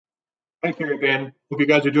Hi, Cary Band. Hope you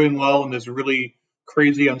guys are doing well in this really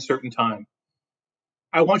crazy, uncertain time.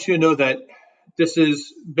 I want you to know that this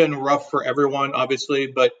has been rough for everyone,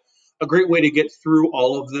 obviously, but a great way to get through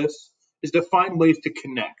all of this is to find ways to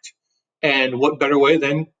connect. And what better way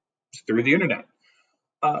than through the internet?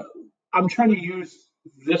 Uh, I'm trying to use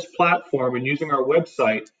this platform and using our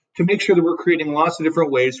website to make sure that we're creating lots of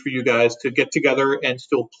different ways for you guys to get together and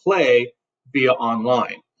still play via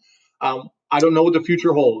online. I don't know what the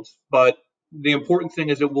future holds, but the important thing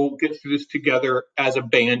is that we'll get through this together as a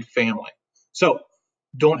band family. So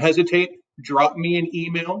don't hesitate. Drop me an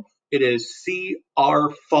email. It is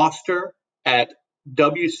crfoster at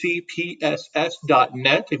wcpss.net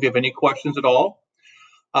if you have any questions at all.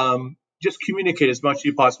 Just communicate as much as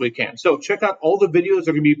you possibly can. So check out all the videos that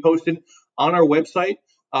are going to be posted on our website.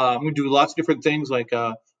 I'm going to do lots of different things like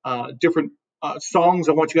different songs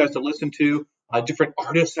I want you guys to listen to, different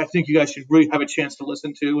artists I think you guys should really have a chance to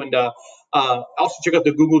listen to. And also check out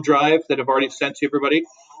the Google Drive that I've already sent to everybody.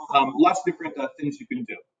 Lots of different things you can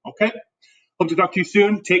do. Okay? Hope to talk to you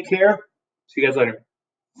soon. Take care. See you guys later.